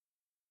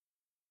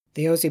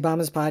The OC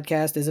Bombers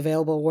podcast is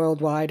available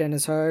worldwide and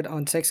is heard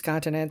on 6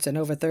 continents and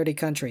over 30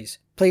 countries.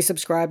 Please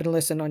subscribe and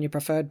listen on your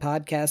preferred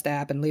podcast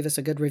app and leave us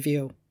a good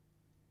review.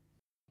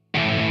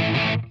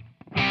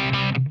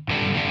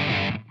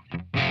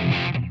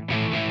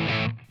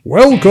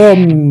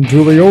 Welcome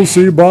to the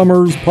OC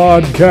Bombers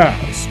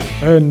podcast.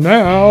 And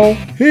now,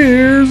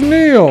 here's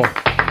Neil.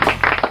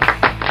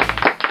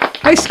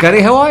 Hey,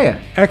 Scotty, how are you?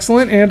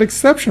 Excellent and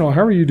exceptional.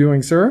 How are you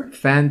doing, sir?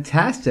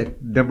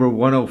 Fantastic. Number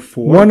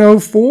 104.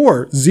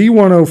 104,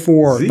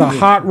 Z104, the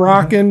hot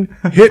rockin',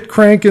 hit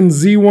crankin'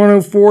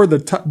 Z104,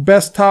 the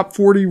best top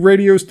 40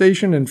 radio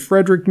station in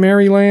Frederick,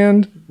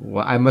 Maryland.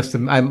 Well, I must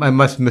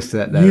miss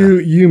that.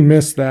 You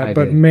missed that, I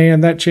but did.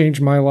 Man, that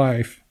changed my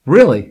life.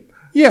 Really?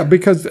 Yeah,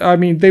 because,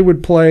 they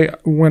would play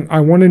when I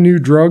Want a New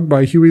Drug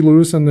by Huey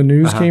Lewis and the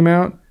News came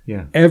out.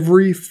 Yeah.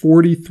 Every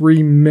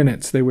 43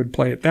 minutes they would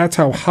play it. That's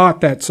how hot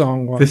that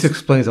song was. This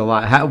explains a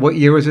lot. What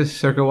year was this?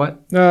 Circa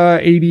what?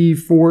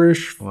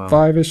 84-ish, Wow.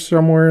 5-ish,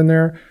 somewhere in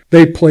there.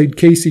 They played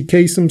Casey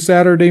Kasem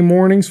Saturday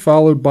mornings,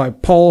 followed by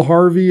Paul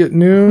Harvey at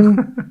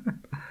noon.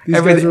 These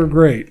guys are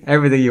great.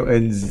 Everything you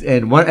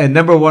and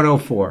number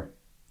 104.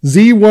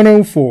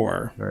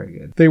 Z104. Very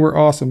good. They were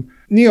awesome.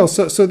 Neil,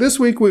 so this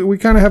week we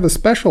kind of have a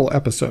special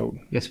episode.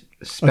 Yes,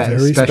 A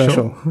very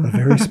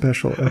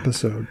special.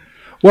 episode.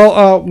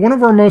 Well, one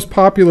of our most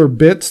popular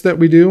bits that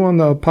we do on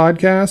the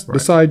podcast,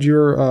 besides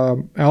your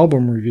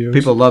album reviews,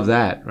 People love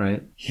that,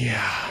 right?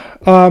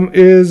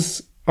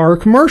 is our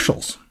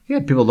commercials. Yeah,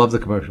 people love the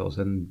commercials,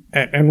 and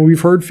And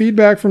we've heard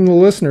feedback from the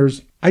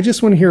listeners. I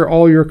just want to hear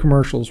all your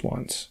commercials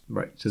once.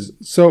 right.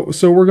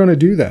 So we're going to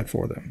do that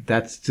for them.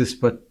 That's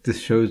just what this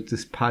shows.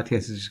 This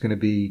podcast is just going to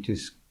be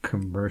just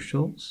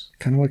commercials.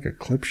 Kind of like a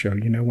clip show,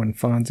 when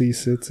Fonzie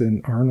sits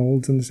in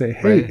Arnold's and say,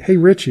 Right. hey,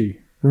 Richie,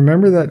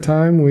 remember that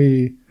time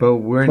we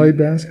played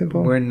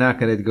basketball? We're not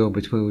going to go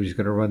between. We're just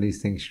going to run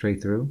these things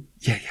straight through.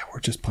 Yeah,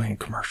 we're just playing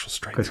commercials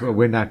straight Because through.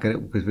 we're not going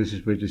to. Because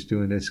we're just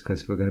doing this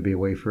because we're going to be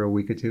away for a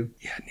week or two.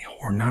 Yeah, Neil,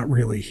 we're not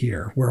really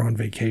here. We're on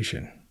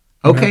vacation.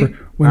 Okay.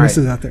 Remember when All this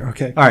right. is out there.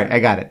 Okay. All right, I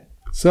got it.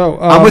 So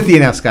I'm with you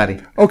now, Scotty.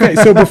 Okay,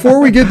 so before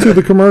we get to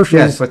the commercials,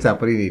 Yes. What's up?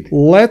 What do you need?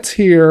 let's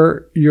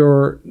hear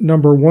your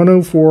number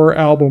 104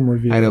 album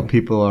review. I know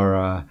people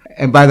are.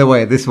 And by the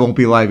way, this won't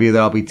be live either.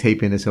 I'll be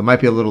taping this, so it might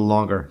be a little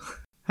longer.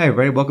 Hi,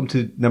 everybody. Welcome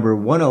to number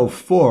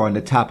 104 on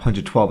the top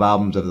 112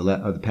 albums of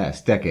the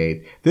past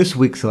decade. This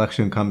week's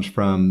selection comes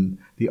from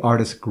the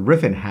artist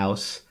Griffin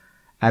House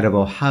out of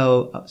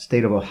Ohio,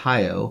 state of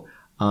Ohio,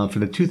 from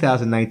the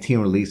 2019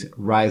 release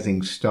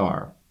Rising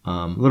Star.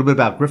 A little bit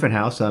about Griffin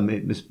House.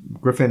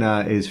 Griffin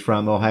is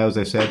from Ohio, as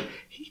I said.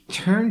 He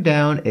turned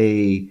down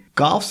a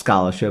golf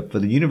scholarship for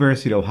the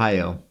University of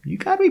Ohio. You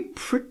got to be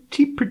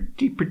pretty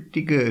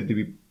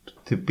good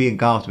to be in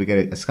golf to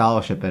get a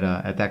scholarship at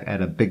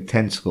a Big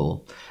Ten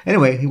school.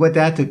 Anyway, he went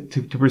out to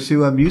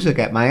pursue music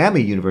at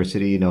Miami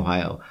University in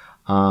Ohio.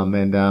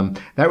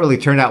 That really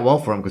turned out well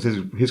for him because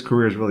his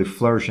career is really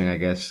flourishing, I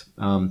guess.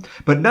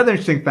 But another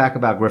interesting fact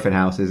about Griffin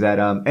House is that,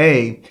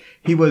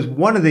 he was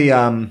one of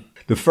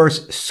the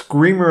first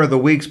Screamer of the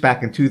Weeks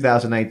back in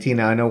 2019.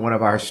 Now, I know one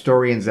of our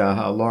historians,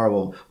 Laura,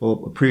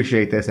 will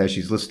appreciate this as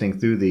she's listening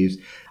through these.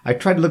 I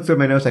tried to look through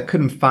my notes. I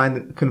couldn't find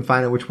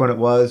it which one it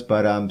was,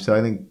 but so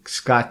I think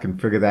Scott can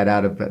figure that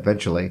out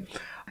eventually.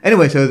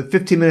 Anyway, so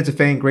 15 Minutes of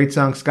Fame, great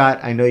song, Scott.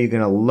 I know you're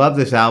going to love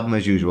this album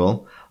as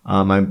usual.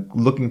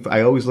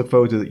 I always look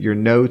forward to your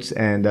notes,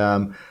 and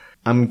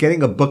I'm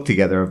getting a book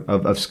together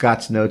of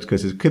Scott's notes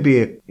because it could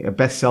be a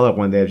bestseller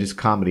one day of just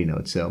comedy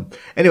notes. So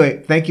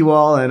anyway, thank you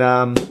all,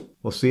 and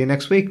we'll see you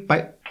next week.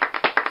 Bye.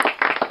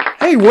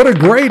 Hey, what a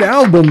great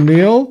album,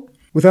 Neil.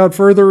 Without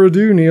further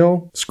ado,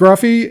 Neil,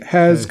 Scruffy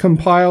has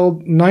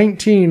compiled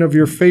 19 of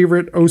your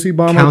favorite OC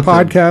Bomber Count them.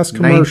 podcast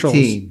commercials.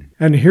 19.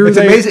 And here It's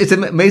they amazing. It's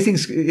amazing.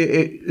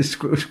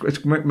 It's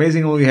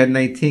amazing only had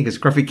 19 because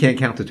Scruffy can't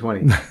count to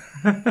 20.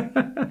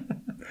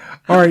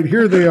 All right,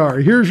 here they are.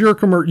 Here's your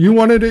commercial. You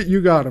wanted it, you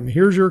got them.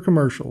 Here's your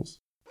commercials.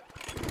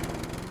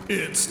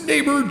 It's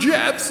Neighbor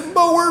Jeff's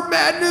Mower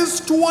Madness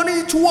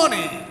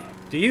 2020.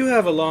 Do you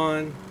have a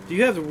lawn? Do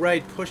you have the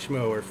right push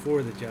mower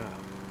for the job?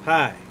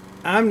 Hi,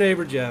 I'm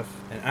Neighbor Jeff,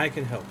 and I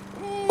can help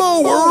you.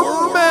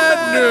 Mower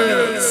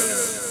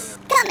Madness.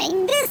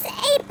 Coming this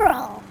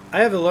April. I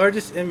have the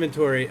largest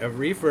inventory of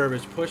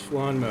refurbished push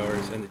lawn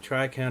mowers in the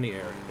Tri-County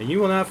area, and you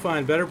will not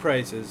find better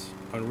prices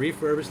on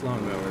refurbished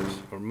lawn mowers,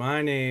 for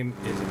my name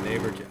is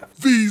Neighbor Jeff.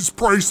 These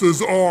prices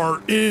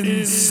are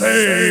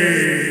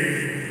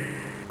insane.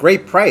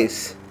 Great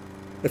price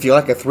if you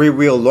like a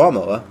 3-wheel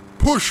lawnmower.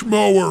 Push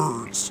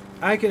mowers,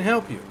 I can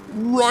help you.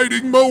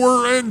 riding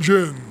mower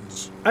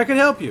engines, I can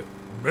help you.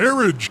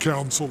 marriage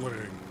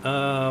counseling,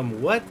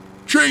 What?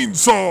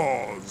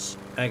 chainsaws,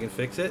 I can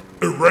fix it.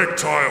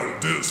 erectile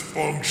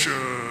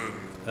dysfunction.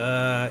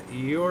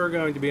 You're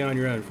going to be on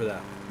your own for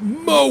that.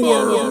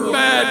 Mower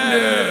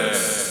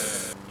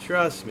Madness.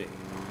 Trust me,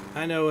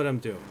 I know what I'm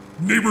doing.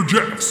 Neighbor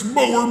Jeff's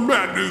Mower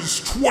Madness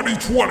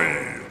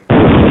 2020.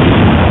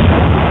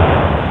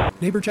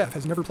 Neighbor Jeff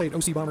has never played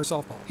OC Bomber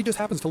softball. He just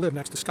happens to live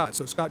next to Scott,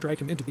 so Scott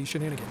dragged him into these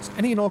shenanigans.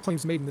 Any and all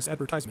claims made in this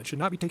advertisement should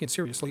not be taken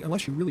seriously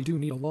unless you really do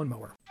need a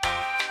lawnmower.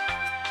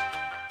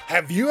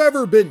 Have you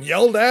ever been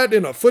yelled at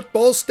in a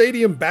football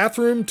stadium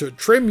bathroom to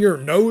trim your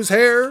nose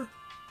hair?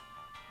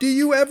 Do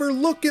you ever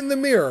look in the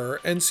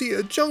mirror and see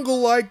a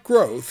jungle-like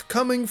growth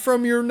coming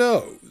from your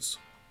nose?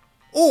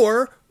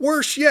 Or,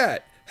 worse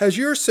yet, has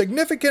your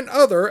significant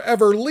other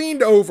ever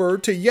leaned over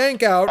to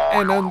yank out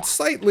an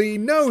unsightly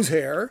nose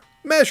hair,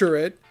 measure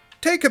it,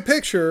 take a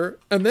picture,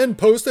 and then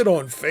post it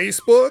on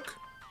Facebook?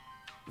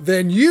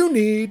 Then you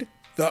need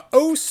the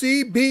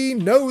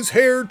OCB Nose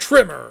Hair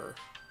Trimmer.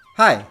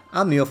 Hi,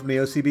 I'm Neil from the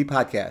OCB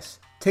Podcast.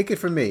 Take it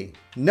from me,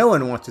 no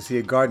one wants to see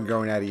a garden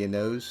growing out of your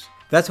nose.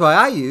 That's why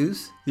I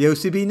use the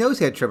OCB Nose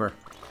Hair Trimmer.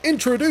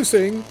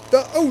 Introducing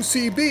the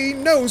OCB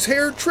Nose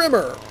Hair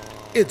Trimmer.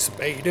 It's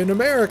made in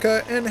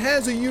America and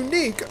has a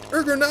unique,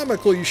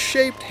 ergonomically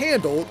shaped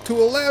handle to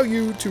allow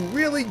you to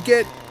really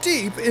get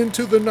deep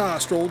into the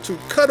nostril to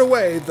cut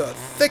away the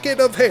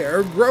thicket of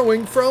hair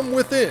growing from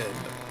within.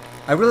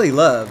 I really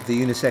love the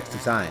unisex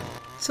design.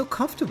 It's so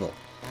comfortable.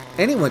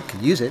 Anyone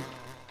can use it.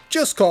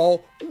 Just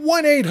call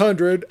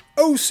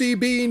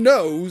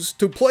 1-800-OCB-NOSE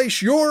to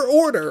place your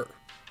order.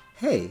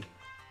 Hey,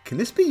 can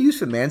this be used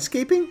for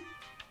manscaping?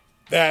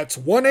 That's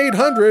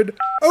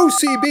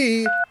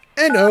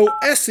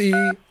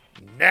 1-800-OCB-NOSE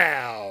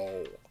now.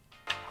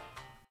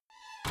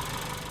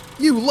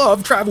 You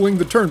love traveling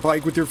the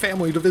turnpike with your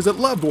family to visit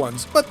loved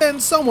ones, but then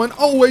someone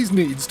always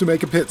needs to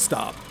make a pit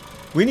stop.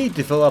 We need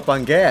to fill up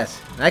on gas,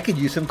 and I could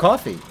use some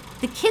coffee.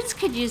 The kids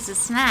could use a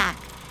snack,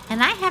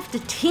 and I have to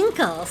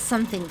tinkle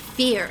something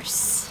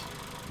fierce.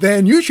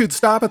 Then you should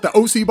stop at the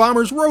OC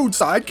Bombers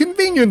roadside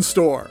convenience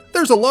store.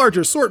 There's a large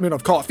assortment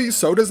of coffees,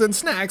 sodas, and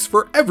snacks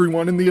for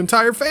everyone in the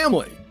entire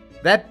family.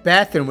 That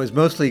bathroom was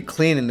mostly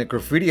clean, and the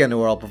graffiti on the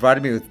wall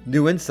provided me with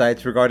new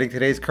insights regarding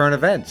today's current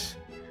events.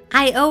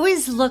 I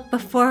always look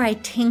before I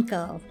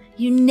tinkle.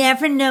 You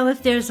never know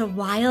if there's a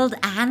wild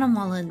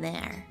animal in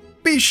there.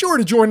 Be sure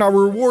to join our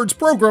rewards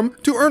program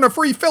to earn a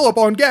free fill-up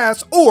on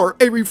gas or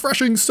a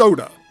refreshing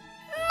soda.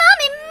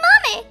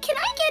 Mommy, can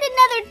I get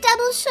another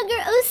double sugar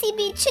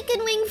OCB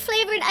chicken wing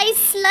flavored ice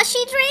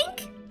slushy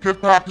drink?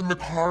 Get back in the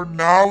car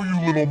now,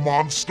 you little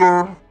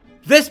monster.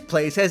 This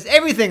place has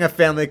everything a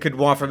family could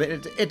want from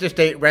an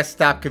interstate rest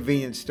stop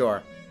convenience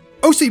store.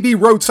 OCB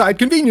roadside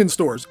convenience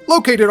stores,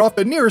 located off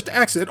the nearest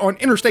exit on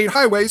interstate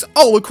highways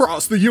all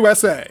across the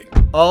USA.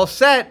 All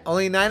set.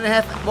 Only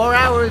 9.5 more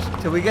hours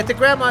till we get to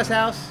Grandma's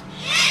house.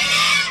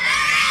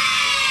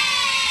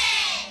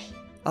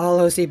 All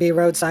OCB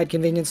roadside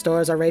convenience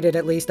stores are rated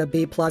at least a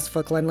B+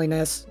 for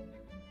cleanliness.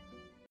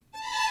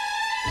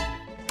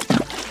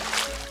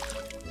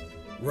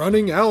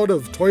 Running out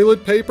of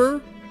toilet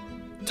paper?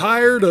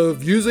 Tired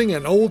of using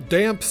an old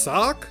damp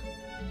sock?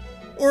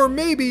 Or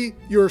maybe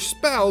your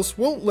spouse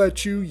won't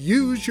let you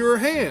use your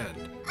hand.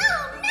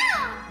 Oh no,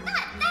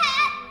 not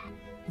that!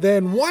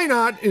 Then why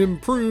not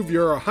improve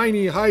your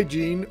hiney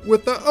hygiene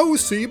with the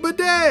OC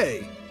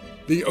Bidet?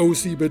 The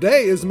OC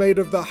Bidet is made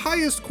of the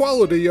highest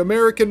quality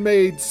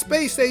American-made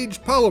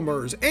space-age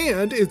polymers,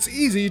 and it's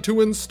easy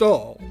to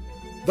install.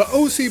 The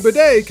OC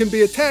Bidet can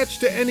be attached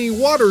to any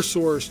water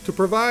source to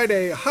provide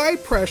a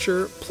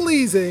high-pressure,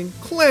 pleasing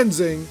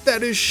cleansing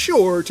that is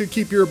sure to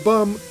keep your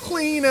bum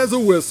clean as a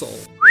whistle.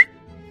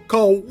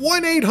 Call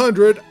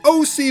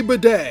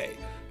 1-800-OC-BIDET.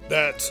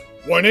 That's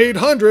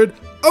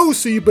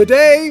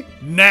 1-800-OC-BIDET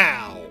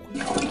now.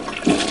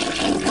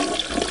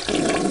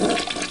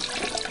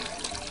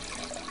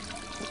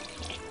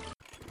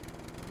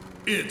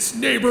 It's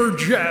Neighbor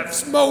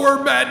Jeff's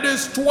Mower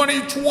Madness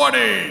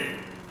 2020.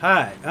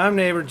 Hi, I'm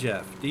Neighbor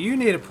Jeff. Do you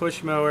need a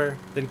push mower?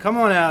 Then come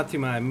on out to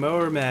my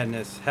Mower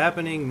Madness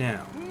happening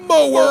now.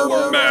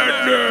 Mower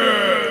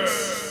Madness!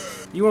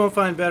 You won't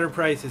find better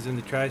prices in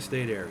the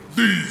tri-state area.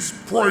 These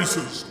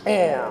prices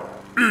are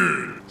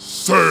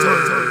insane.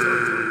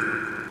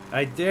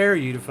 I dare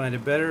you to find a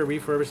better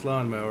refurbished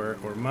lawnmower,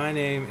 or my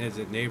name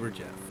isn't Neighbor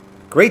Jeff.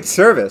 Great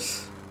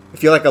service.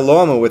 If you like a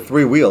lawnmower with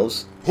 3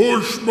 wheels.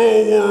 Push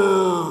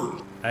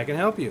mowers. I can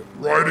help you.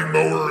 Riding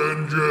mower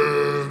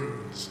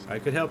engines. I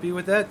could help you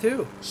with that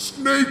too.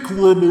 Snake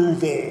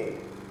removal.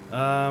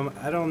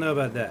 I don't know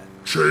about that.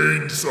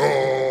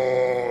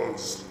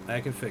 Chainsaws. I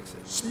can fix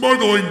it.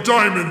 Smuggling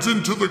diamonds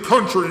into the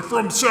country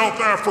from South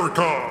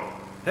Africa.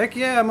 Heck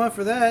yeah, I'm up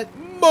for that.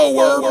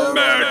 Mower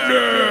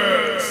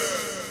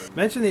Madness.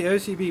 Mention the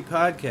OCB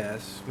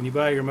podcast when you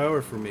buy your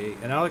mower from me,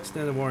 and I'll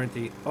extend the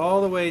warranty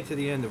all the way to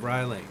the end of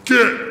Rye Lane.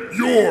 Get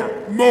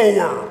your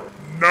mower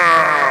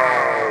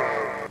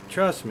now.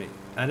 Trust me,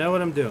 I know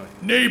what I'm doing.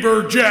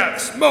 Neighbor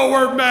Jeff's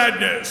Mower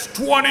Madness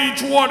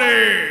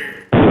 2020.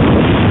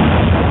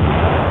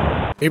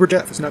 Neighbor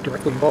Jeff is not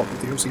directly involved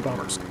with the OC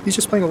Bombers. He's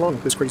just playing along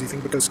with this crazy thing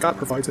because Scott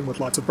provides him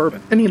with lots of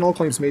bourbon. Any and all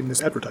claims made in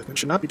this advertisement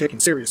should not be taken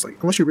seriously,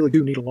 unless you really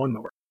do need a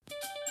lawnmower.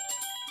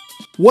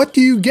 What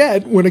do you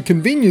get when a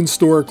convenience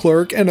store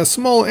clerk and a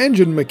small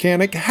engine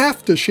mechanic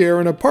have to share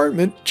an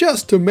apartment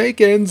just to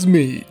make ends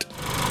meet?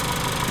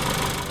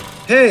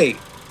 Hey,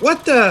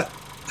 what the...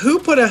 Who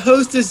put a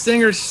Hostess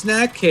Zinger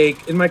snack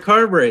cake in my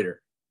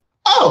carburetor?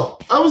 Oh,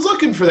 I was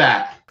looking for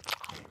that.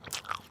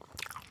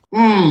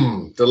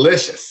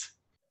 Delicious.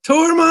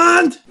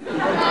 Tormund!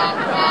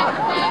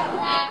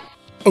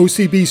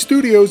 OCB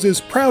Studios is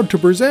proud to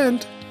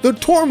present the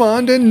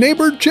Tormund and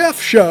Neighbor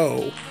Jeff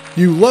Show.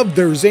 You loved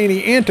their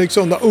zany antics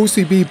on the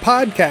OCB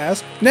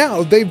podcast.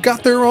 Now they've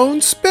got their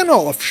own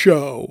spin-off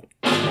show.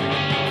 I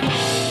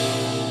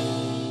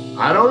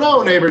don't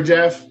know, Neighbor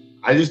Jeff.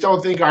 I just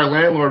don't think our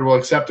landlord will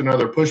accept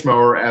another push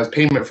mower as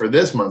payment for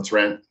this month's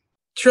rent.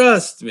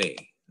 Trust me,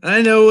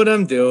 I know what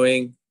I'm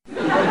doing.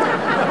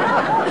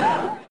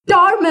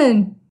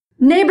 Tormund!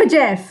 Neighbor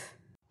Jeff!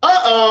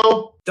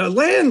 Uh-oh! The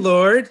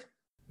landlord?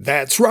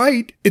 That's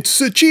right,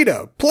 it's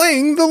Sachita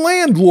playing the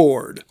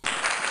landlord.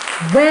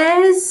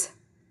 Where's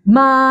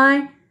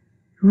my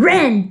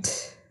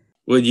rent?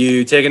 Would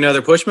you take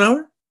another push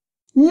mower?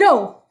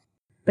 No,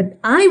 but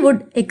I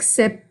would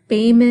accept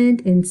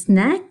payment in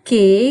snack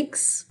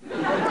cakes.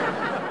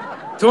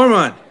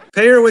 Tormund,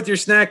 pay her with your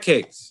snack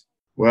cakes.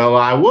 Well,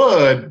 I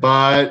would,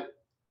 but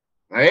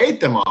I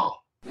ate them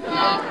all.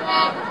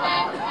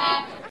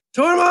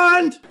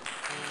 Tormund!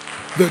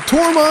 The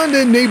Tormund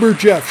and Neighbor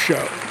Jeff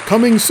Show,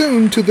 coming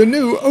soon to the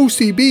new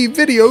OCB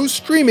video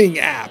streaming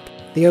app.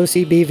 The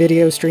OCB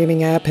video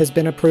streaming app has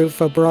been approved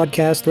for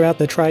broadcast throughout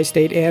the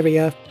tri-state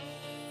area.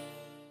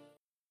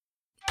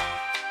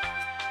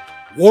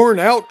 Worn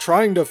out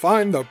trying to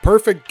find the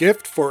perfect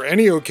gift for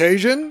any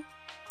occasion?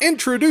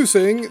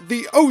 Introducing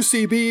the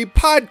OCB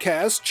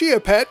Podcast Chia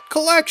Pet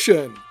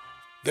Collection.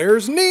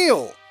 There's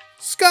Neil,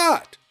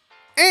 Scott,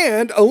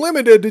 and a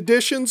limited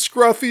edition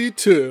Scruffy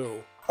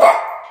too.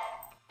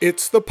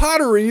 It's the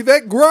pottery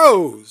that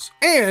grows,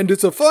 and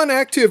it's a fun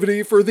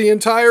activity for the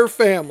entire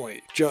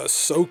family. Just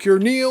soak your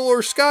Neil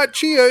or Scott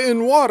Chia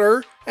in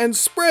water and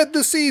spread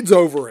the seeds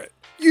over it.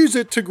 Use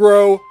it to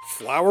grow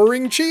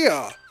flowering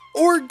chia,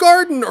 or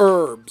garden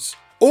herbs,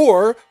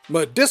 or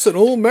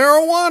medicinal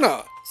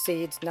marijuana.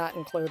 Seeds not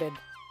included.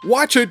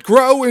 Watch it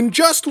grow in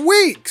just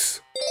weeks.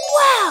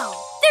 Wow,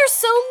 they're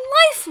so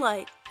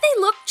lifelike.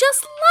 They look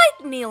just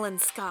like Neil and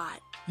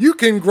Scott. You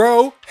can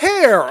grow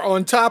hair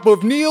on top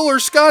of Neil or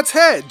Scott's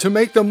head to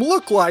make them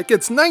look like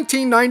it's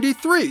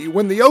 1993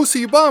 when the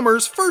OC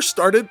Bombers first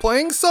started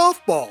playing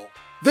softball.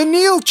 The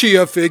Neil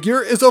Chia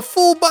figure is a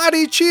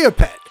full-body chia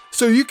pet,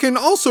 so you can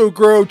also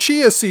grow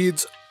chia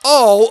seeds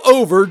all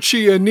over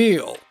Chia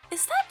Neil.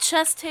 Is that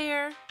chest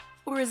hair,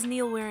 or is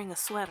Neil wearing a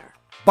sweater?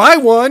 Buy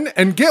one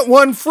and get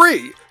one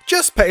free.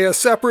 Just pay a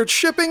separate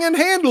shipping and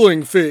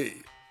handling fee.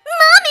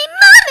 Mommy,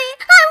 I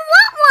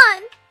want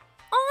one!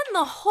 On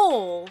the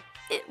whole,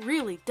 it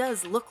really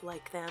does look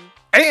like them.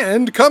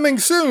 And coming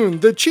soon,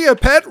 the Chia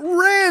Pet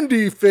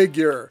Randy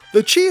figure.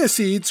 The chia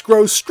seeds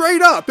grow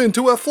straight up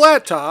into a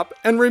flat top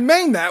and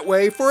remain that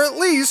way for at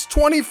least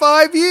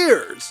 25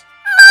 years.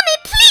 Mommy,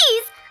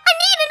 please! I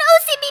need an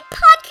OCB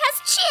podcast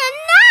chia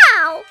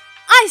now!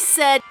 I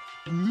said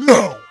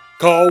no!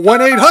 Call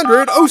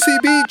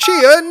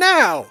 1-800-OCB-CHIA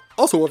now!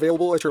 Also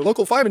available at your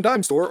local 5 and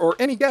Dime store or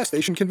any gas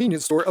station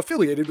convenience store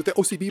affiliated with the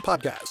OCB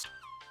podcast.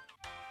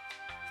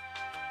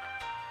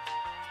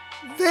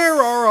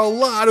 There are a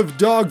lot of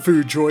dog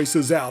food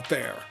choices out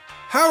there.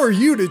 How are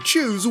you to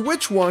choose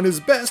which one is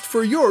best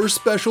for your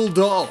special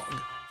dog?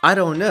 I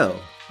don't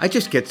know. I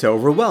just get so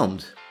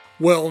overwhelmed.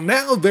 Well,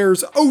 now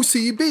there's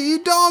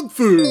OCB Dog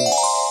Food.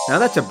 Now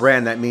that's a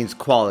brand that means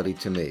quality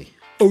to me.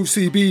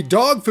 OCB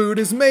Dog Food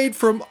is made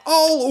from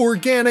all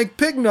organic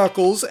pig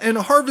knuckles and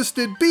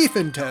harvested beef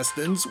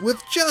intestines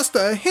with just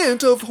a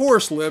hint of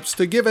horse lips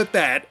to give it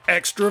that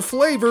extra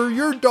flavor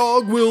your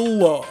dog will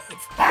love.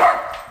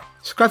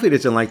 Scruffy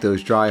doesn't like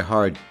those dry,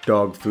 hard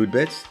dog food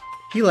bits.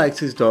 He likes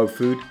his dog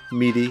food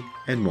meaty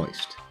and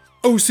moist.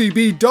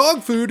 OCB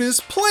Dog Food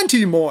is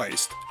plenty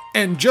moist.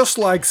 And just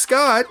like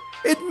Scott,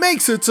 it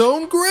makes its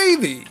own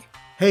gravy.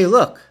 Hey,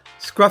 look,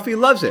 Scruffy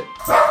loves it.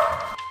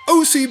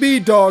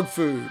 OCB Dog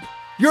Food.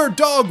 Your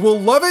dog will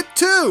love it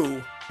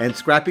too. And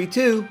Scrappy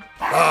too.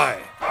 Hi,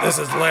 this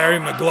is Larry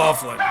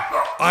McLaughlin.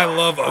 I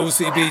love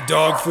OCB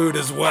Dog Food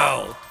as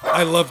well.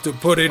 I love to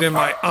put it in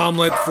my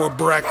omelet for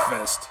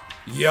breakfast.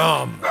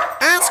 Yum.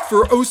 Ask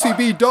for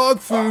OCB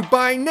Dog Food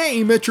by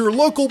name at your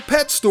local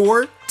pet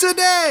store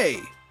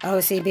today.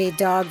 OCB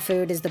Dog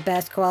Food is the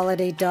best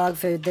quality dog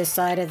food this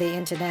side of the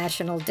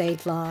international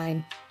date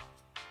line.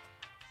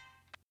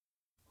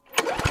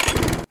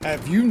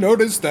 Have you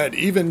noticed that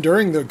even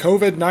during the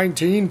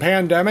COVID-19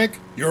 pandemic,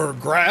 your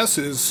grass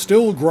is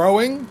still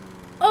growing?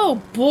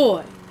 Oh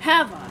boy,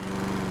 have I.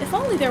 If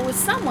only there was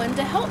someone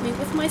to help me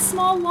with my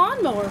small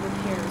lawnmower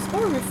repairs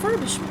or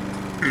refurbishment.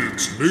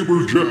 It's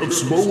Neighbor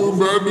Jeff's Mower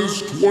Madness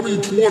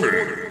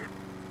 2020.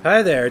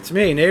 Hi there, it's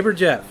me, Neighbor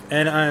Jeff,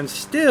 and I'm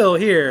still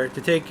here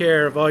to take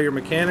care of all your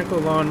mechanical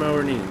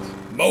lawnmower needs.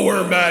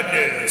 Mower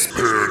Madness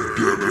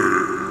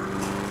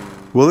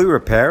Pandemic. Will he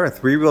repair a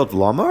 3-wheeled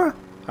lawnmower?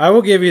 I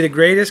will give you the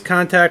greatest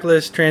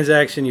contactless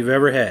transaction you've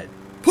ever had.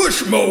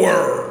 Push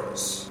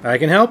mowers! I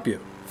can help you.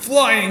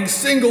 Flying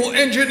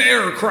single-engine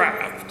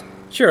aircraft!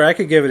 Sure, I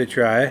could give it a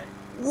try.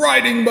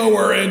 Riding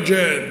mower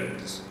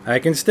engines! I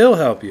can still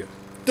help you.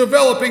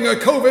 Developing a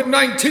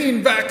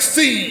COVID-19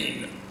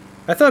 vaccine.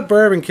 I thought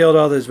bourbon killed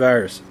all those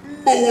viruses.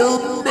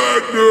 More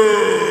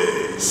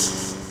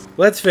madness!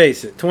 Let's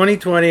face it,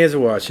 2020 is a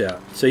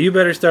washout, so you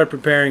better start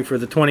preparing for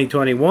the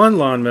 2021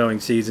 lawn mowing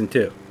season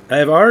too. I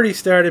have already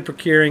started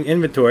procuring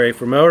inventory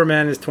for Mower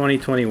Madness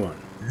 2021.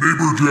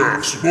 Neighbor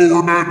Jeff's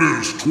Mower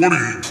Madness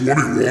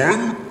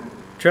 2021?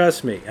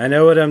 Trust me, I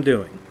know what I'm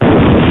doing.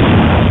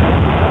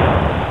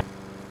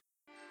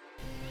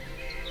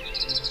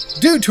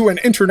 Due to an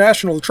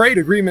international trade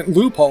agreement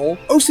loophole,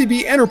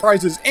 OCB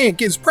Enterprises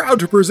Inc. is proud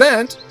to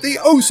present the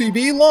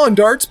OCB Lawn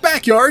Darts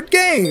Backyard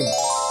Game.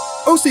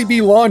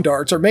 OCB lawn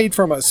darts are made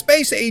from a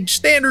space-age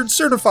standard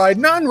certified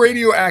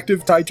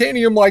non-radioactive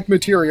titanium-like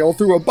material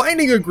through a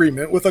binding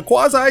agreement with a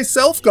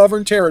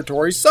quasi-self-governed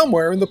territory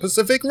somewhere in the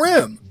Pacific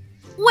Rim.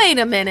 Wait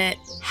a minute.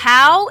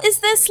 How is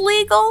this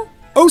legal?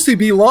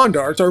 OCB lawn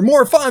darts are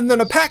more fun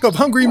than a pack of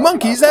hungry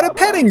monkeys at a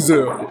petting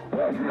zoo.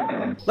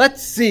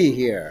 Let's see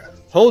here.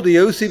 Hold the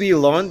OCB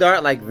lawn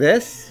dart like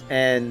this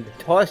and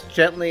toss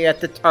gently at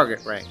the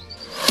target ring.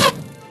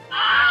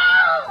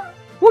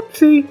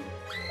 Whoopsie.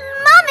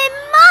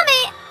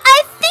 Mommy,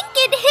 I think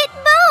it hit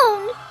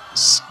bone.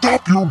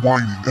 Stop your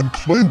whining and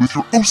play with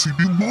your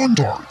OCB lawn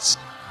darts.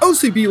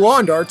 OCB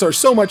lawn darts are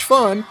so much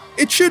fun,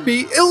 it should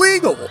be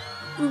illegal.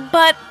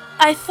 But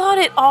I thought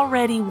it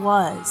already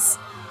was.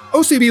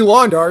 OCB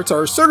lawn darts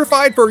are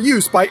certified for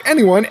use by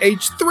anyone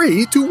aged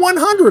 3 to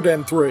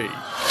 103.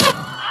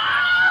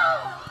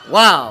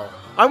 Wow,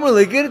 I'm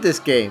really good at this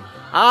game.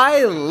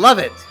 I love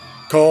it.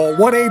 Call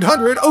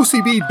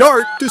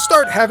 1-800-OCB-DART to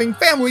start having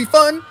family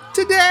fun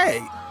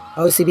today.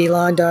 OCB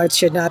lawn darts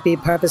should not be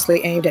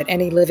purposely aimed at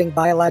any living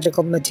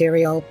biological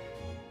material.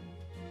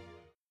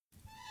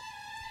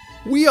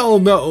 We all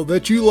know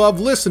that you love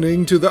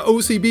listening to the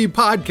OCB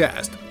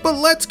podcast, but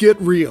let's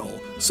get real.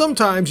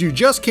 Sometimes you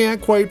just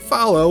can't quite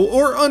follow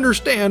or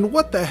understand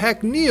what the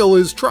heck Neil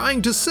is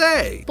trying to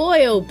say.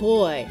 Boy, oh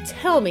boy,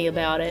 tell me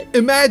about it.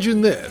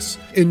 Imagine this.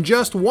 In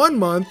just 1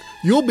 month,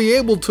 you'll be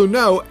able to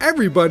know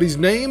everybody's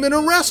name in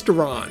a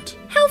restaurant.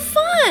 How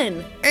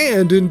fun!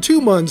 And in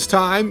 2 months'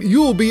 time,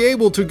 you'll be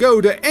able to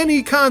go to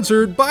any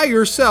concert by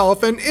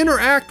yourself and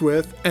interact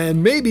with,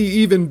 and maybe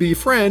even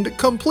befriend,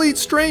 complete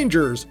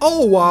strangers,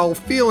 all while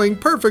feeling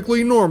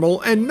perfectly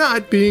normal and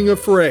not being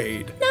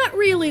afraid. Not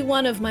really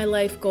one of my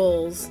life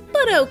goals,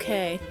 but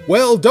okay.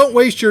 Well, don't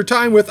waste your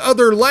time with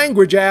other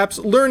language apps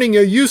learning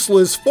a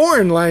useless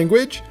foreign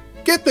language.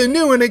 Get the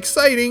new and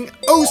exciting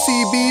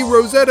OCB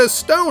Rosetta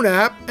Stone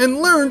app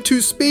and learn to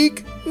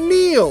speak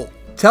Neil.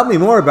 Tell me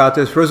more about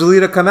this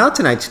Rosalita Come Out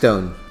Tonight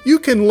Stone. You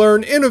can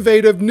learn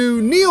innovative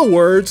new Neil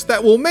words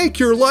that will make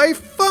your life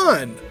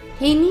fun.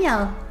 Hey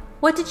Neil,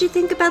 what did you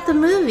think about the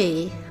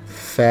movie?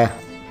 Fair.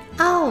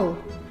 Oh,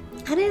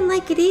 I didn't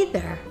like it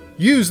either.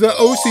 Use the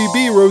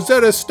OCB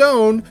Rosetta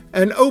Stone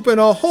and open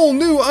a whole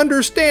new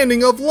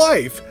understanding of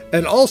life,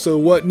 and also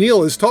what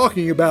Neil is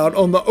talking about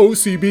on the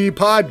OCB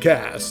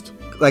podcast.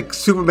 Like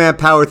Superman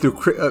power through,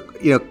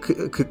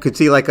 could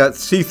see like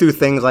see-through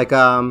things like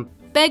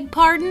Beg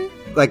pardon?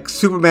 Like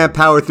Superman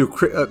power through,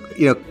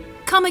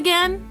 Come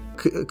again?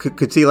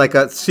 Could see like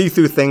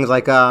see-through things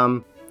like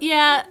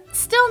Yeah,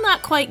 still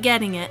not quite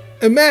getting it.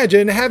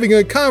 Imagine having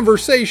a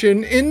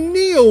conversation in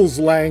Neil's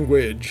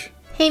language.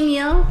 Hey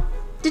Neil,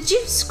 did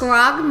you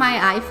scrog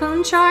my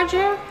iPhone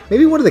charger?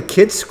 Maybe one of the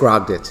kids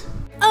scrogged it.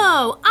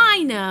 Oh,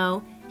 I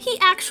know. He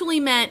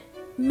actually meant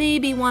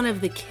maybe one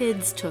of the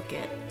kids took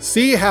it.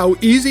 See how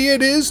easy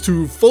it is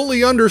to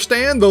fully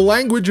understand the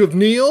language of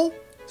Neil?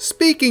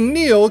 Speaking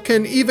Neil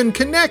can even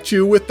connect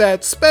you with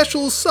that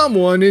special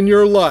someone in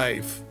your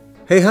life.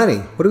 Hey honey,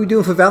 what are we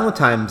doing for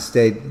Valentine's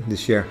Day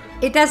this year?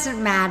 It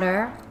doesn't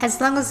matter, as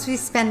long as we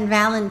spend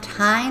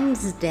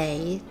Valentine's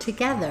Day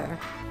together.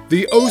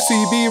 The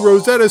OCB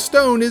Rosetta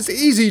Stone is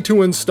easy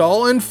to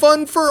install and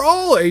fun for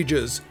all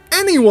ages.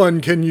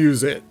 Anyone can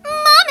use it.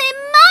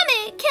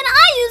 Mommy, can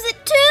I use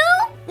it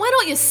too? Why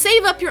don't you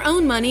save up your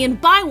own money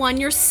and buy one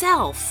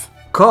yourself?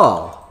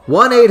 Call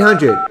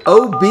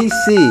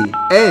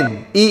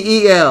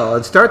 1-800-OBC-NEEL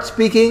and start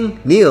speaking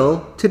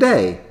Neil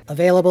today.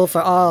 Available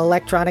for all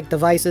electronic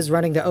devices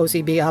running the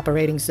OCB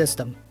operating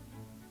system.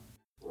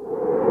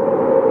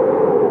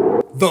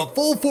 The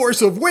full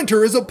force of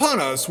winter is upon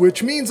us,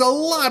 which means a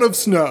lot of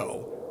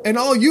snow. And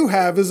all you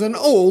have is an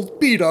old,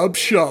 beat-up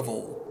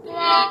shovel.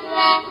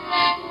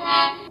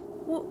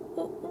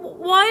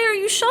 Why are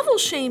you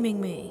shovel-shaming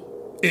me?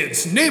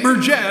 It's Neighbor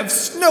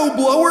Jeff's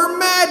Snowblower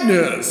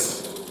Madness!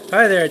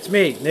 Hi there, it's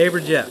me, Neighbor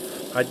Jeff.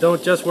 I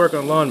don't just work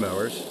on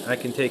lawnmowers. I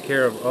can take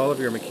care of all of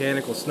your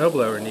mechanical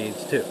snowblower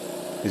needs, too.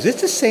 Is this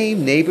the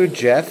same Neighbor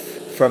Jeff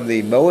from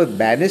the Mower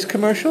Madness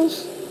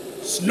commercials?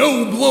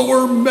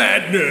 Snowblower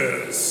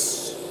Madness!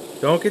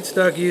 Don't get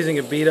stuck using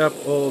a beat-up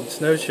old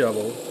snow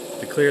shovel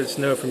to clear the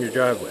snow from your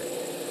driveway.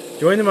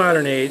 Join the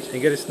modern age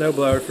and get a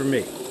snowblower from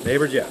me,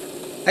 Neighbor Jeff.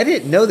 I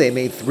didn't know they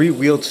made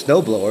 3-wheeled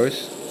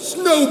snowblowers.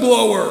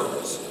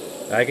 Snowblowers!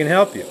 I can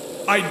help you.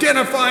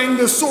 Identifying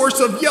the source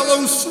of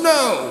yellow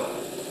snow!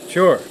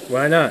 Sure,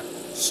 why not?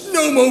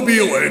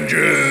 Snowmobile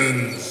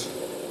engines!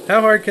 How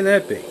hard can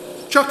that be?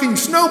 Chucking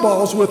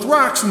snowballs with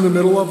rocks in the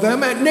middle of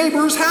them at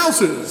neighbors'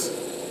 houses.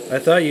 I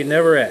thought you'd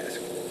never ask.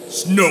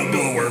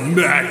 Snowblower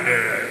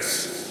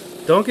madness.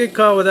 Don't get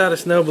caught without a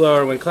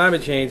snowblower when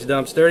climate change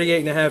dumps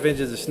 38.5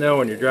 inches of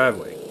snow on your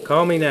driveway.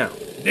 Call me now.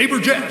 Neighbor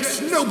Jeff,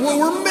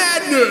 snowblower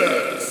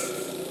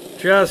madness.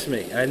 Trust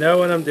me, I know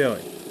what I'm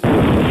doing.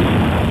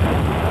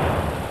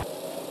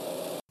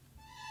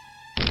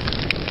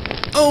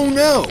 Oh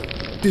no!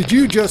 Did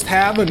you just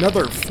have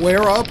another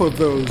flare-up of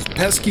those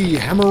pesky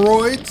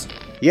hemorrhoids?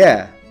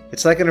 Yeah,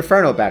 it's like an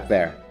inferno back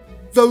there.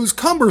 Those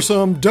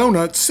cumbersome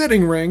donut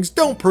sitting rings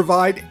don't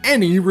provide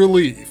any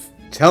relief.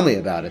 Tell me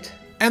about it.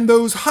 And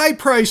those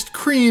high-priced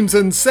creams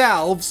and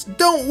salves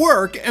don't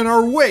work and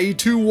are way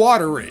too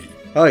watery.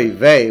 Oy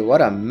vey,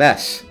 what a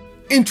mess.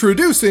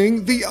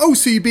 Introducing the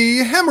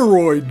OCB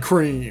Hemorrhoid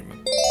Cream.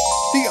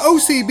 The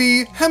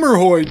OCB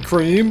Hemorrhoid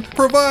Cream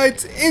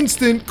provides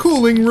instant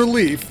cooling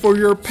relief for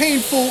your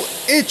painful,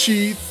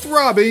 itchy,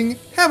 throbbing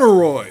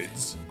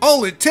hemorrhoids.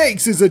 All it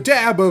takes is a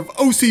dab of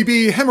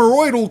OCB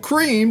Hemorrhoidal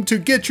Cream to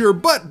get your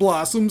butt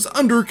blossoms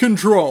under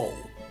control.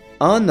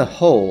 On the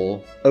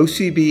whole,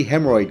 OCB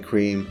Hemorrhoid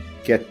Cream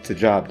gets the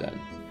job done.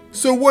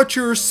 So what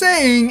you're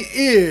saying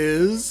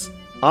is...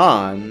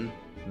 On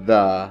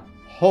the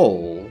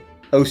whole,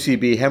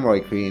 OCB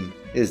Hemorrhoid Cream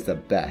is the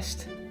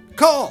best.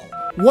 Call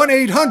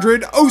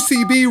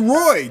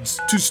 1-800-OCB-ROIDS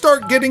to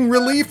start getting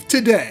relief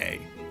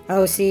today.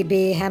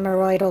 OCB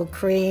hemorrhoidal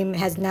cream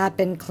has not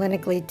been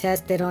clinically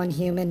tested on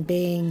human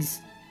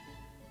beings.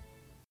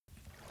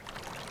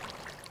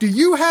 Do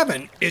you have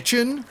an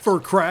itchin' for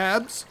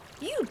crabs?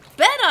 You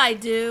bet I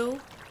do.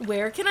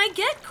 Where can I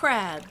get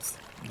crabs?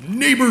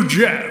 Neighbor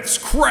Jeff's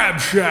Crab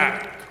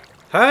Shack.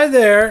 Hi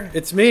there,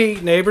 it's me,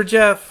 Neighbor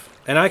Jeff,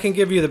 and I can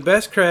give you the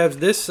best crabs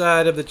this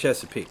side of the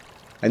Chesapeake.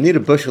 I need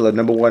a bushel of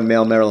number 1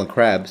 male Maryland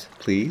crabs,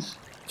 please.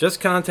 Just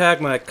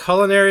contact my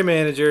culinary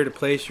manager to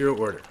place your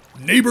order.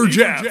 Neighbor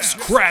Jeff's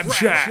Crab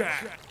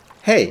Shack.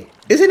 Hey,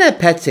 isn't that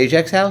Pat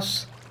Sajak's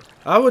house?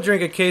 I will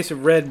drink a case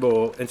of Red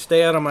Bull and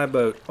stay out on my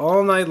boat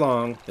all night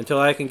long until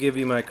I can give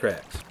you my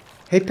crabs.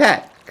 Hey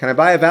Pat, can I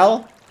buy a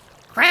vowel?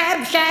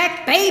 Crab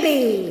Shack,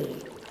 baby!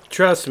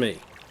 Trust me,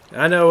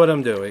 I know what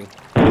I'm doing.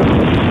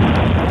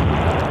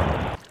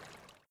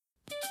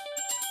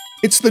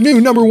 It's the new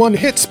number 1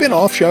 hit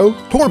spin-off show,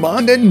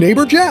 Tormund and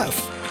Neighbor Jeff.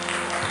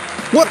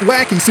 What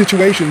wacky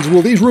situations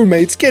will these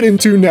roommates get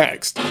into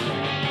next?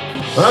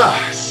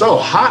 So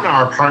hot in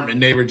our apartment,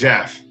 Neighbor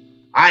Jeff.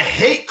 I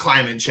hate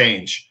climate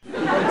change.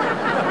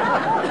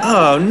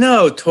 Oh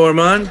no,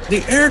 Tormund,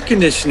 the air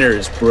conditioner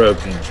is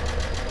broken.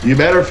 You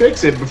better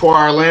fix it before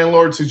our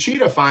landlord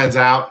Suchita finds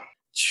out.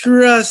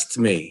 Trust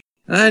me,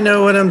 I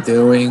know what I'm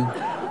doing.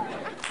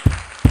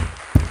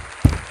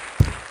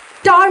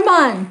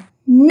 Tormund!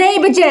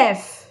 Neighbor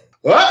Jeff!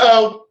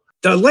 Uh-oh!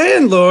 The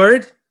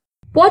landlord?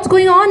 What's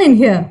going on in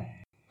here?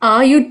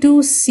 Are you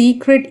two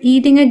secret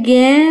eating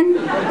again?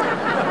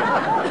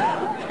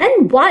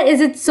 And why is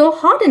it so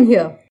hot in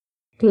here?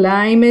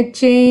 Climate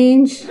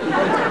change?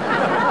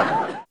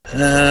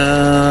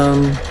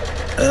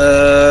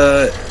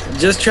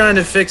 Just trying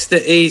to fix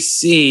the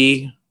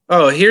AC.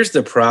 Oh, here's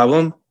the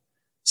problem.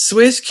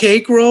 Swiss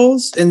cake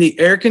rolls in the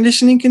air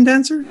conditioning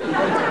condenser?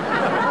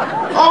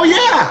 Oh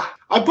yeah!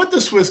 I put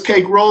the Swiss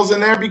cake rolls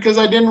in there because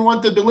I didn't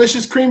want the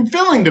delicious cream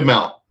filling to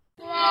melt.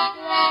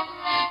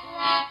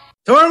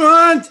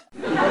 Tormund!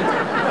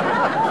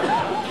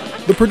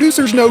 The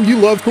producers know you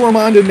love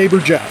Tormund and Neighbor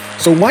Jeff,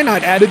 so why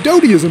not add a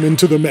Dotyism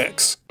into the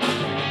mix?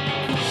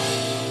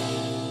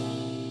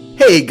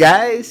 Hey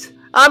guys,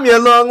 I'm your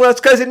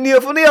long-lost cousin Neil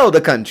from the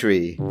older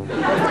country.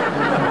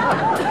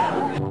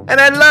 And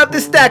I love the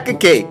stack of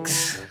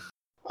cakes.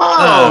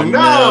 Oh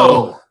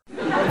no!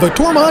 The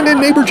Tormund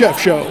and Neighbor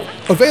Jeff Show,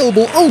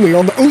 available only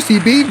on the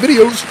OCB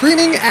video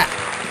streaming app.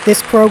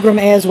 This program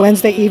airs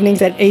Wednesday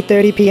evenings at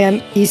 8:30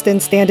 p.m. Eastern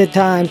Standard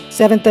Time,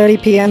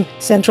 7:30 p.m.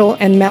 Central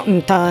and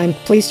Mountain Time.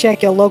 Please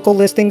check your local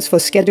listings for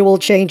schedule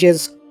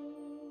changes.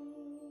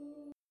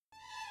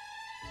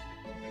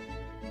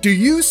 Do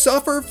you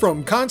suffer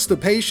from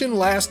constipation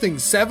lasting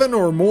 7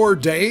 or more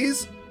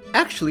days?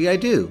 Actually, I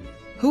do.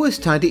 Who has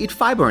time to eat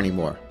fiber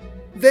anymore?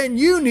 Then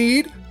you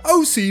need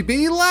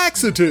OCB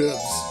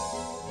laxatives.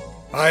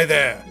 Hi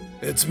there,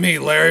 it's me,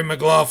 Larry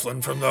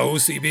McLaughlin from the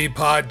OCB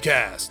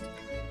podcast.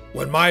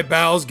 When my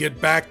bowels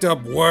get backed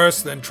up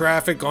worse than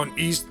traffic on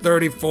East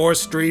 34th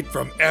Street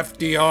from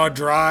FDR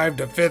Drive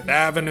to 5th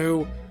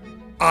Avenue,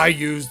 I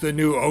use the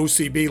new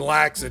OCB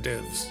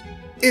laxatives.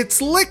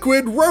 It's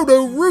liquid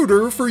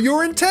Roto-Rooter for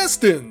your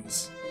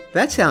intestines.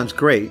 That sounds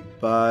great,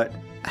 but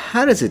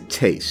how does it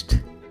taste?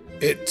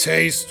 It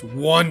tastes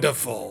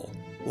wonderful,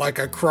 like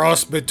a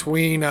cross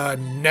between a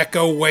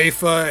Necco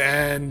wafer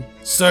and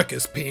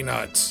circus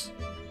peanuts.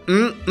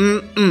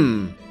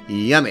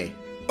 Yummy.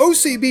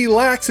 OCB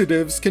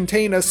laxatives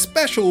contain a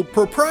special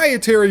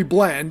proprietary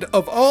blend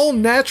of all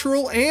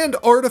natural and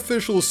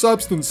artificial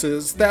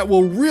substances that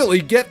will really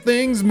get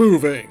things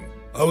moving.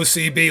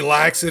 OCB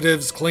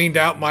laxatives cleaned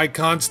out my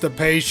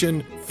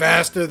constipation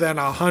faster than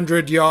a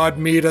 100-yard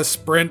meter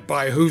sprint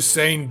by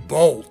Usain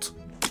Bolt.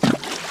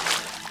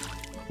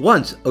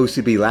 Once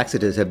OCB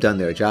laxatives have done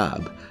their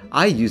job,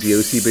 I use the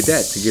OC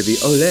bidet to give the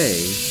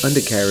Olay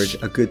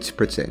undercarriage a good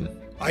spritzing.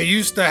 I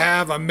used to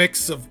have a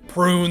mix of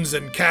prunes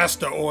and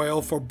castor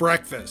oil for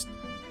breakfast.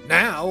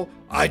 Now,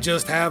 I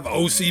just have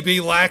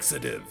OCB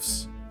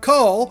laxatives.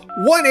 Call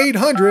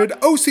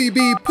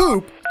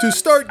 1-800-OCB-POOP to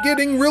start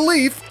getting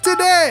relief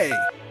today.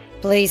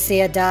 Please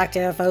see a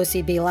doctor if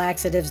OCB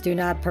laxatives do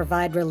not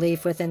provide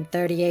relief within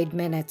 38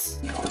 minutes.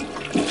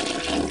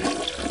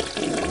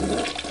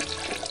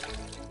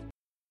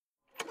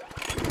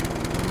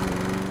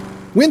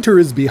 Winter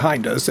is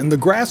behind us and the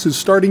grass is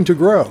starting to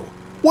grow.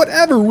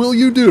 Whatever will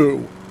you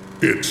do?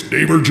 It's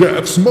Neighbor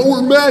Jeff's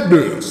Mower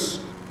Madness.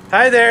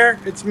 Hi there,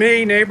 it's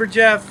me, Neighbor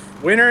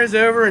Jeff. Winter is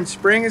over and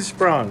spring has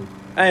sprung.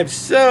 I am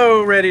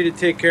so ready to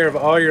take care of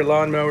all your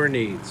lawnmower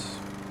needs.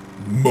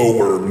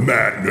 Mower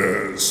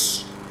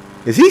Madness.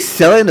 Is he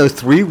selling those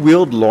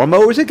 3-wheeled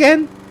lawnmowers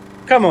again?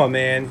 Come on,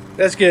 man.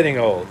 That's getting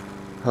old.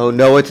 Oh,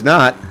 no, it's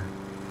not.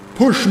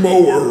 Push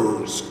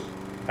mowers.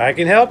 I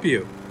can help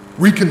you.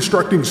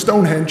 Reconstructing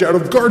Stonehenge out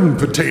of garden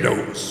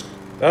potatoes.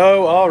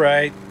 Oh, all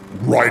right.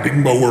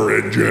 Riding mower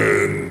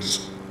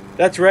engines.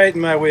 That's right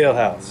in my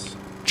wheelhouse.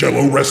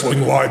 Jello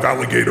wrestling live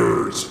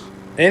alligators.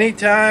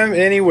 Anytime,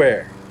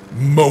 anywhere.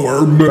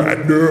 Mower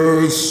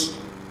Madness.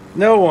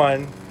 No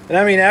one, and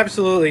I mean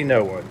absolutely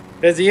no one,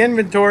 has the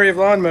inventory of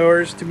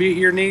lawnmowers to meet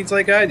your needs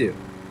like I do.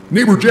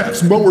 Neighbor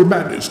Jeff's Mower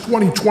Madness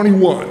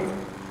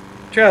 2021.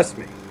 Trust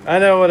me, I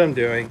know what I'm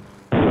doing.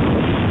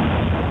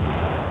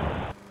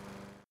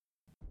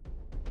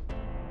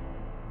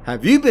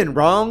 Have you been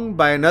wronged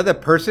by another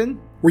person?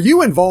 Were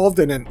you involved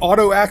in an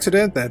auto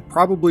accident that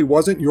probably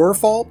wasn't your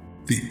fault?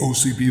 The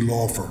OCB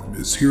Law Firm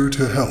is here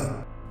to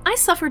help. I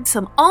suffered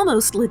some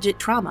almost legit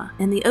trauma,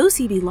 and the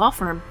OCB law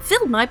firm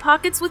filled my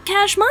pockets with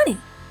cash money.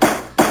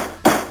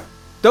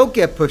 Don't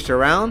get pushed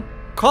around.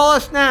 Call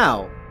us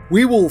now.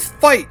 We will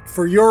fight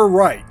for your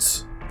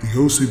rights. The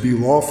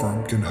OCB Law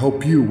Firm can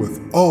help you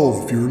with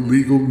all of your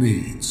legal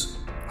needs.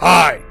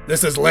 Hi,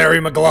 this is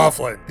Larry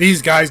McLaughlin.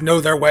 These guys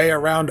know their way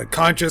around a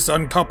conscious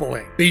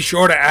uncoupling. Be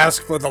sure to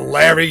ask for the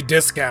Larry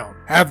discount.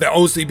 Have the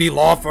OCB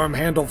Law Firm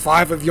handle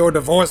 5 of your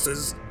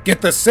divorces.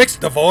 Get the 6th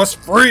divorce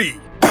free.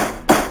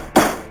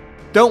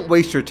 Don't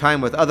waste your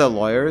time with other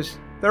lawyers.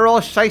 They're all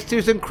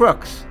shysters and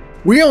crooks.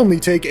 We only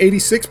take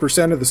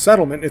 86% of the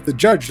settlement if the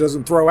judge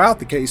doesn't throw out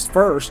the case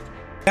first.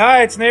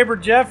 Hi, it's Neighbor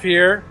Jeff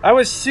here. I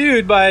was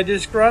sued by a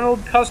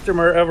disgruntled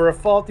customer over a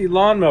faulty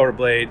lawnmower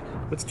blade,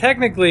 which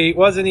technically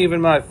wasn't even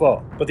my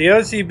fault. But the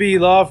OCB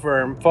law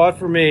firm fought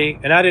for me,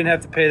 and I didn't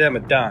have to pay them a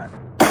dime.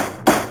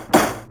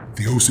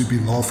 The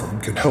OCB Law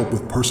Firm can help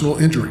with personal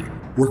injury,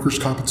 workers'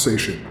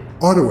 compensation,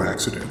 auto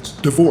accidents,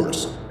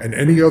 divorce, and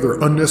any other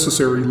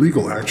unnecessary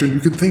legal action you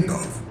can think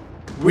of.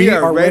 We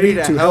are ready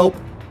to help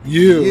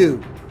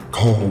you.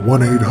 Call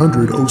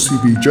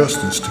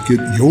 1-800-OCB-JUSTICE to get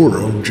your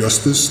own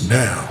justice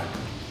now.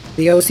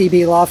 The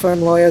OCB law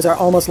firm lawyers are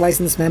almost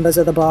licensed members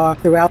of the bar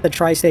throughout the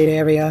tri-state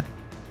area.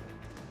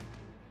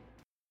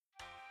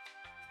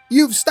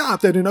 You've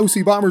stopped at an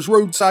OC Bombers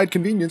roadside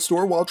convenience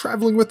store while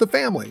traveling with the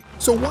family,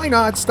 so why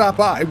not stop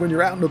by when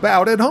you're out and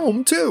about at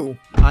home, too?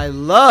 I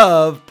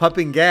love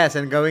pumping gas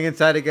and going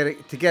inside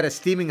to get a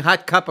steaming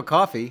hot cup of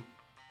coffee.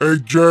 Hey,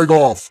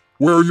 Jagoff,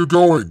 where are you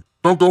going?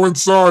 Don't go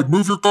inside.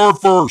 Move your car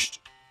first.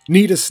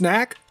 Need a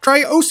snack?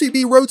 Try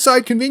OCB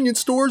Roadside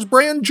Convenience Store's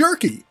brand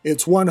jerky.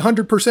 It's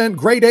 100%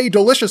 grade A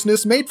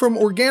deliciousness made from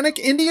organic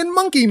Indian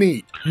monkey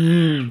meat.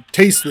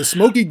 Taste the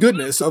smoky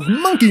goodness of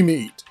monkey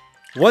meat.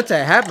 Once I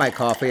have my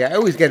coffee, I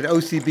always get an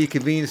OCB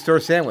convenience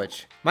store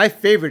sandwich. My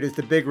favorite is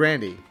the Big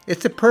Randy.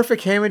 It's the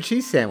perfect ham and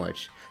cheese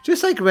sandwich,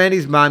 just like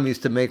Randy's mom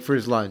used to make for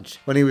his lunch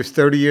when he was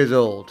 30 years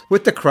old,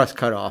 with the crust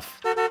cut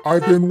off.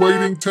 I've been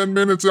waiting 10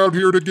 minutes out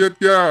here to get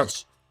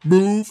gas.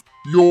 Move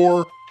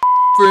your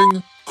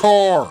f***ing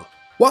car.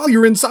 While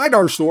you're inside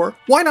our store,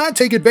 why not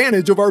take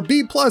advantage of our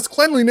B+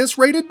 cleanliness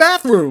rated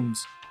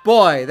bathrooms?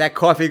 Boy, that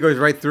coffee goes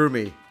right through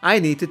me. I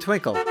need to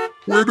twinkle.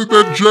 Where did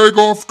that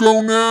Jagoff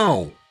go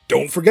now?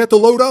 Don't forget to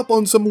load up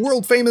on some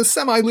world-famous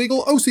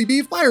semi-legal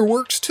OCB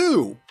fireworks,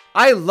 too.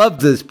 I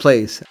love this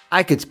place.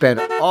 I could spend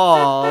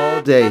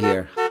all day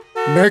here.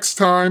 Next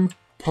time,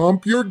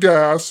 pump your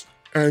gas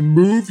and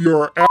move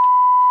your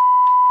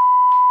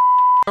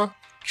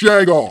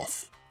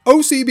Jagoff.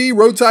 OCB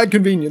Roadside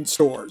Convenience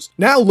Stores,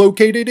 now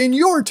located in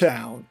your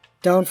town.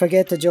 Don't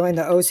forget to join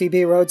the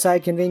OCB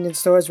Roadside Convenience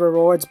Stores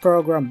Rewards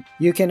Program.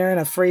 You can earn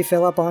a free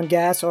fill-up on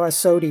gas or a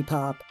sody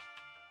pop.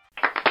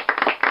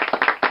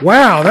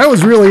 Wow, that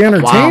was really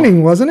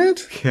entertaining, wasn't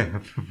it? Yeah.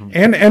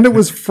 And it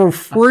was for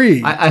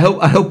free. I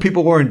hope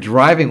people weren't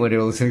driving when they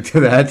were listening to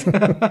that.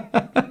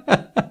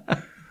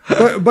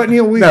 But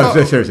Neil,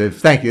 seriously,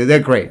 thank you. They're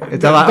great. We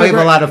have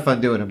a lot of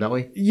fun doing them, don't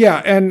we?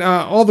 Yeah, and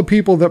all the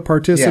people that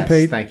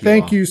participate, yes,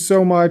 thank you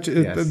so much.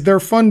 Yes. They're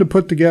fun to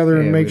put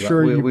together and make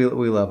sure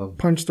we love them.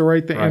 Punch the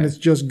right thing, Right. and it's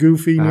just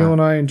goofy. Neil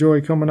and I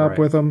enjoy coming up right.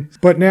 with them.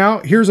 But now,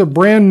 here's a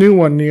brand new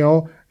one,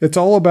 Neil. It's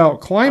all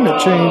about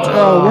climate change.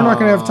 Oh, we're not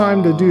going to have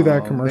time to do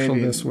that commercial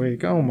this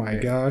week. Oh my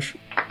gosh.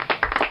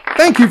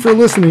 Thank you for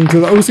listening to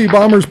the OC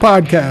Bombers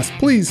podcast.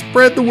 Please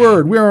spread the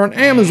word. We are on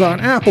Amazon,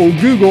 Apple,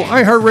 Google,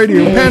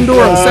 iHeartRadio,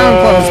 Pandora,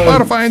 SoundCloud,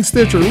 Spotify, and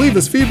Stitcher. Leave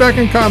us feedback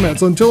and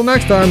comments. Until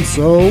next time,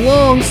 so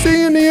long.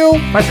 See you, Neil.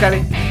 Bye,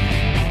 Scotty.